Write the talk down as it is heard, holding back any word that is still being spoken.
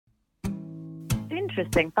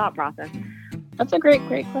interesting thought process. That's a great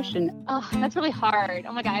question. Oh, that's really hard.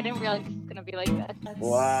 Oh my God, I didn't realize it was going to be like this.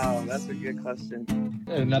 Wow, that's a good question.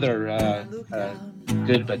 Another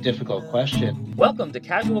good but difficult question. Welcome to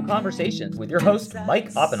Casual Conversations with your host,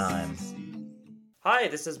 Mike Oppenheim. Hi,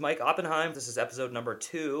 this is Mike Oppenheim. This is episode number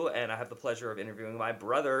 2, and I have the pleasure of interviewing my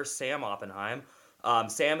brother, Sam Oppenheim.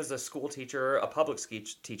 Sam is a school teacher, a public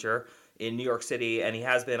teacher in New York City, and he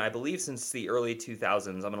has been, I believe, since the early 2000s.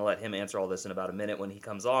 I'm going to let him answer all this in about a minute when he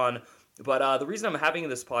comes on. But the reason I'm having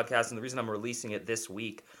this podcast and the reason I'm releasing it this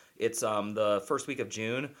week, it's the first week of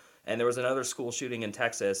June, and there was another school shooting in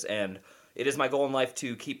Texas, and it is my goal in life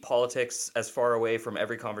to keep politics as far away from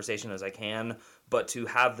every conversation as I can, but to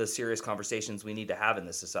have the serious conversations we need to have in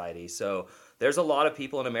this society. So there's a lot of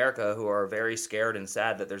people in America who are very scared and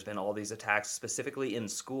sad that there's been all these attacks, specifically in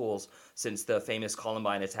schools, since the famous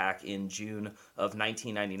Columbine attack in June of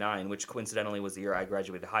 1999, which coincidentally was the year I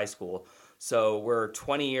graduated high school. So we're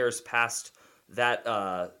 20 years past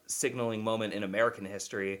that signaling moment in American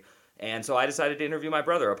history. And so I decided to interview my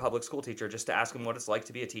brother, a public school teacher, just to ask him what it's like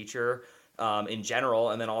to be a teacher in general,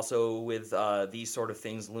 and then also with these sort of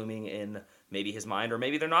things looming in maybe his mind, or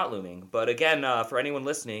maybe they're not looming. But again, for anyone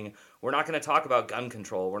listening, we're not going to talk about gun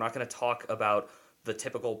control. We're not going to talk about the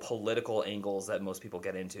typical political angles that most people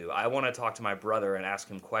get into. I want to talk to my brother and ask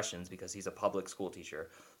him questions because he's a public school teacher.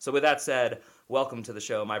 So with that said, welcome to the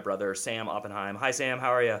show, my brother, Sam Oppenheim. Hi, Sam.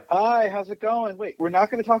 How are you? Hi, how's it going? Wait, we're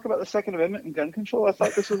not going to talk about the Second Amendment and gun control? I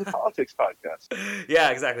thought this was a politics podcast.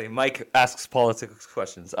 Yeah, exactly. Mike asks politics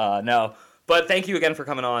questions. No. But thank you again for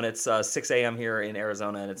coming on. It's 6 a.m. here in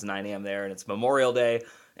Arizona, and it's 9 a.m. there, and it's Memorial Day.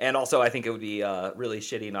 And also, I think it would be really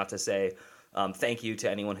shitty not to say thank you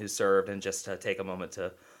to anyone who served, and just to take a moment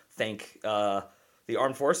to thank the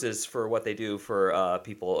armed forces for what they do for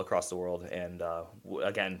people across the world. And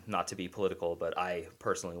again, not to be political, but I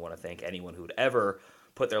personally want to thank anyone who would ever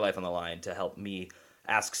put their life on the line to help me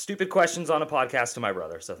ask stupid questions on a podcast to my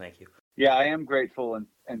brother. So thank you. Yeah, I am grateful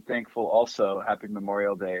and thankful also. Happy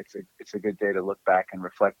Memorial Day. It's a good day to look back and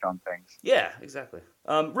reflect on things. Yeah, exactly.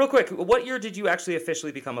 Real quick, what year did you actually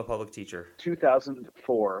officially become a public teacher?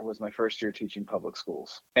 2004 was my first year teaching public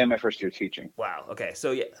schools and my first year teaching. Wow. Okay.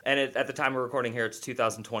 So yeah, and at the time we're recording here, it's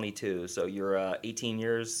 2022. So you're 18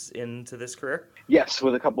 years into this career? Yes,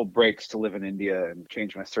 with a couple breaks to live in India and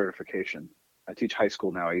change my certification. I teach high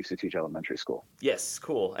school now. I used to teach elementary school. Yes.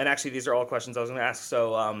 Cool. And actually, these are all questions I was going to ask.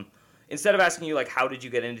 So instead of asking you, like, how did you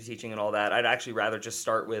get into teaching and all that, I'd actually rather just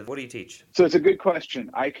start with, what do you teach? So it's a good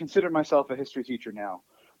question. I consider myself a history teacher now,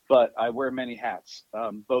 but I wear many hats,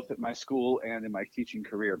 both at my school and in my teaching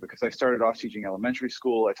career, because I started off teaching elementary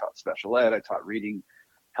school. I taught special ed. I taught reading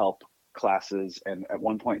help classes. And at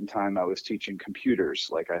one point in time, I was teaching computers.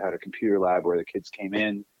 Like, I had a computer lab where the kids came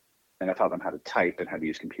in, and I taught them how to type and how to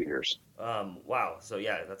use computers. Wow. So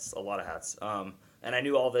yeah, that's a lot of hats. And I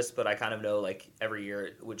knew all this, but I kind of know, like, every year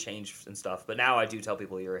it would change and stuff. But now I do tell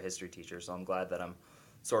people you're a history teacher, so I'm glad that I'm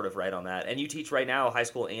sort of right on that. And you teach right now high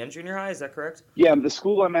school and junior high, is that correct? Yeah, the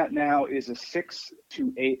school I'm at now is a 6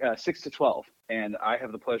 to 12, and I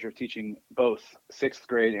have the pleasure of teaching both 6th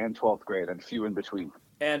grade and 12th grade, and a few in between.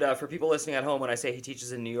 And for people listening at home, when I say he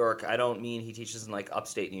teaches in New York, I don't mean he teaches in, like,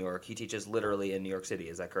 upstate New York. He teaches literally in New York City.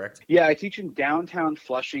 Is that correct? Yeah, I teach in downtown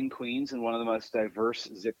Flushing, Queens, in one of the most diverse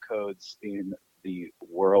zip codes in the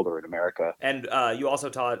world, or in America. And you also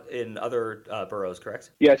taught in other boroughs,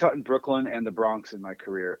 correct? Yeah, I taught in Brooklyn and the Bronx in my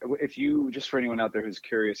career. If you, just for anyone out there who's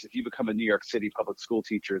curious, if you become a New York City public school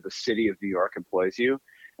teacher, the city of New York employs you,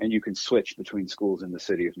 and you can switch between schools in the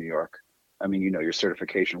city of New York. I mean, you know, your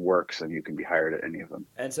certification works and you can be hired at any of them.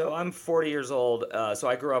 And so I'm 40 years old. So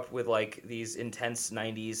I grew up with, like, these intense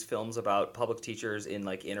 90s films about public teachers in,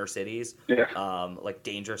 like, inner cities, like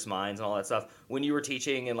Dangerous Minds and all that stuff. When you were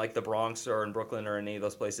teaching in, like, the Bronx or in Brooklyn or any of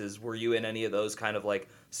those places, were you in any of those kind of, like,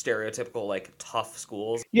 stereotypical, like, tough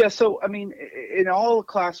schools? Yeah. So, I mean, in all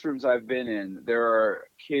classrooms I've been in, there are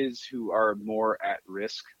kids who are more at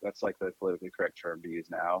risk. That's, like, the politically correct term to use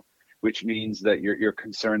now, which means that you're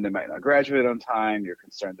concerned they might not graduate on time. You're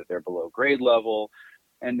concerned that they're below grade level.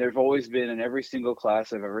 And there've always been, in every single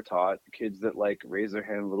class I've ever taught, kids that, like, raise their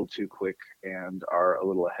hand a little too quick and are a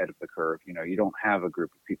little ahead of the curve. You know, you don't have a group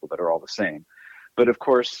of people that are all the same. But of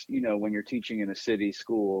course, you know, when you're teaching in a city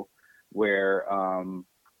school where,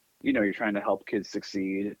 you know, you're trying to help kids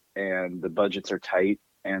succeed and the budgets are tight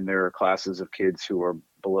and there are classes of kids who are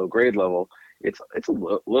below grade level, it's a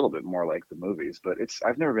little bit more like the movies, but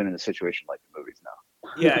I've never been in a situation like the movies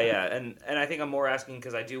now. Yeah. And I think I'm more asking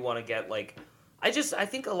because I do want to get, like, I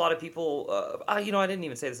think a lot of people, I didn't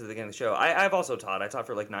even say this at the beginning of the show. I've also taught. I taught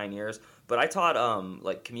for like 9 years, but I taught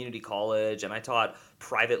like community college, and I taught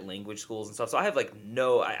private language schools and stuff. So I have like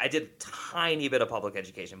I did a tiny bit of public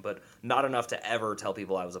education, but not enough to ever tell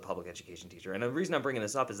people I was a public education teacher. And the reason I'm bringing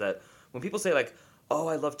this up is that when people say like, oh,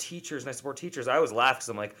 I love teachers and I support teachers, I always laugh because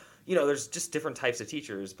I'm like, there's just different types of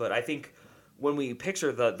teachers. But I think when we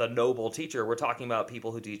picture the noble teacher, we're talking about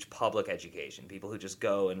people who teach public education, people who just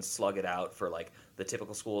go and slug it out for like the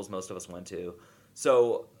typical schools most of us went to.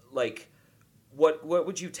 So like, what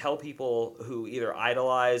would you tell people who either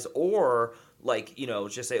idolize or like,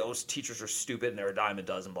 just say, oh, teachers are stupid and they're a dime a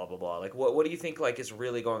dozen, blah, blah, blah. Like, what do you think like is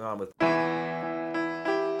really going on with...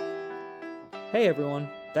 Hey everyone,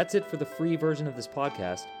 that's it for the free version of this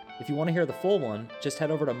podcast. If you want to hear the full one, just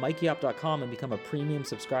head over to mikeyop.com and become a premium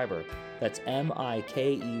subscriber. That's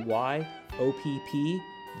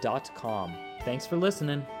MIKEYOPP.com. Thanks for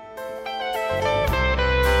listening.